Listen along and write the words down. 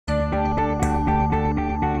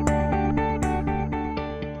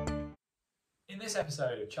this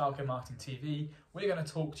episode of Childcare Marketing TV, we're going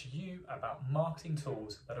to talk to you about marketing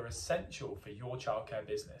tools that are essential for your childcare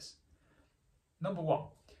business. Number one,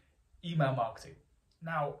 email marketing.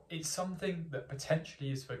 Now, it's something that potentially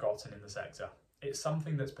is forgotten in the sector. It's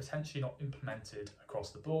something that's potentially not implemented across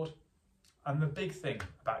the board. And the big thing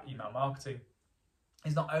about email marketing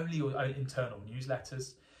is not only your own internal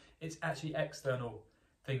newsletters, it's actually external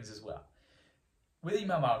things as well. With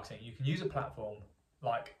email marketing, you can use a platform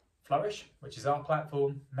like Flourish, which is our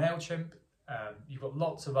platform, MailChimp. You've got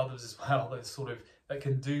lots of others as well that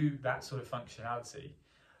can do that sort of functionality.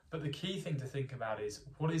 But the key thing to think about is,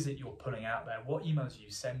 what is it you're putting out there? What emails are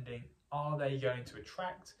you sending? Are they going to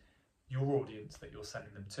attract your audience that you're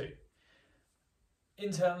sending them to?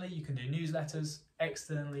 Internally, you can do newsletters.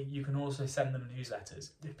 Externally, you can also send them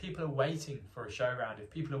newsletters. If people are waiting for a show round, if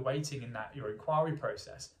people are waiting in your inquiry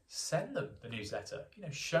process, send them the newsletter.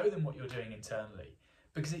 Show them what you're doing internally,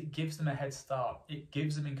 because it gives them a head start. It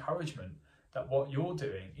gives them encouragement that what you're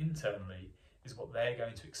doing internally is what they're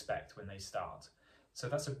going to expect when they start. So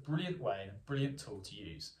that's a brilliant way and a brilliant tool to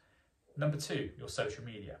use. Number two, your social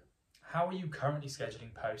media. How are you currently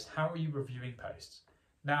scheduling posts? How are you reviewing posts?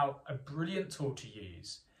 Now, a brilliant tool to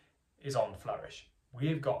use is on Flourish.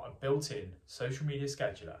 We've got a built-in social media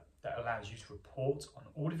scheduler that allows you to report on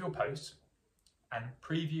all of your posts and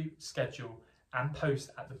preview, schedule, and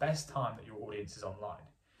post at the best time that your audience is online.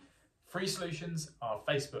 Free solutions are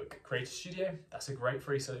Facebook Creator Studio. That's a great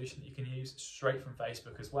free solution that you can use straight from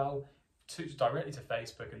Facebook as well, directly to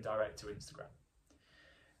Facebook and direct to Instagram.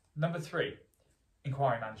 Number three,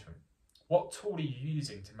 inquiry management. What tool are you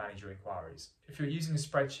using to manage your inquiries? If you're using a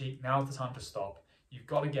spreadsheet, now's the time to stop. You've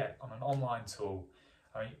got to get on an online tool.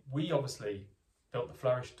 We obviously built the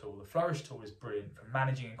Flourish tool. The Flourish tool is brilliant for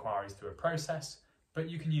managing inquiries through a process, but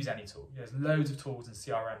you can use any tool. There's loads of tools and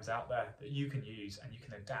CRMs out there that you can use and you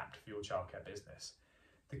can adapt for your childcare business.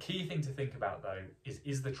 The key thing to think about though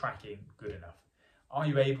is the tracking good enough? Are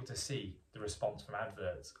you able to see the response from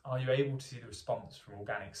adverts? Are you able to see the response from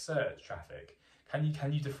organic search traffic?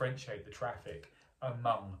 Can you differentiate the traffic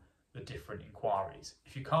among the different inquiries?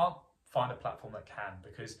 If you can't, find a platform that can,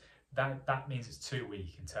 because that means it's too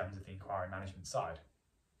weak in terms of the inquiry management side.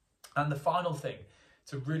 And the final thing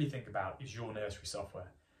to really think about is your nursery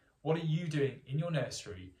software. What are you doing in your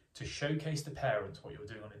nursery to showcase to parents what you're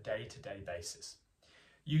doing on a day-to-day basis?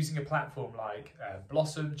 Using a platform like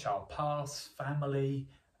Blossom, Child Paths, Family,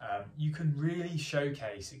 you can really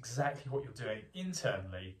showcase exactly what you're doing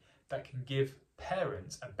internally that can give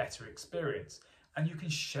parents a better experience. And you can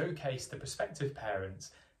showcase the prospective parents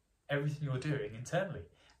everything you're doing internally.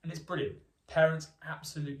 And it's brilliant. Parents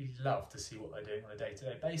absolutely love to see what they're doing on a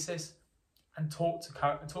day-to-day basis, and talk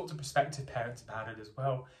to prospective parents about it as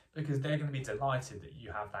well, because they're going to be delighted that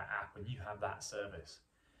you have that app and you have that service.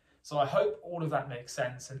 So I hope all of that makes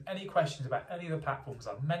sense, and any questions about any of the platforms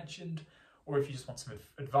I've mentioned, or if you just want some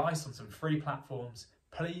advice on some free platforms,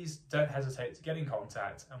 please don't hesitate to get in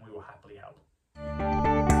contact and we will happily help.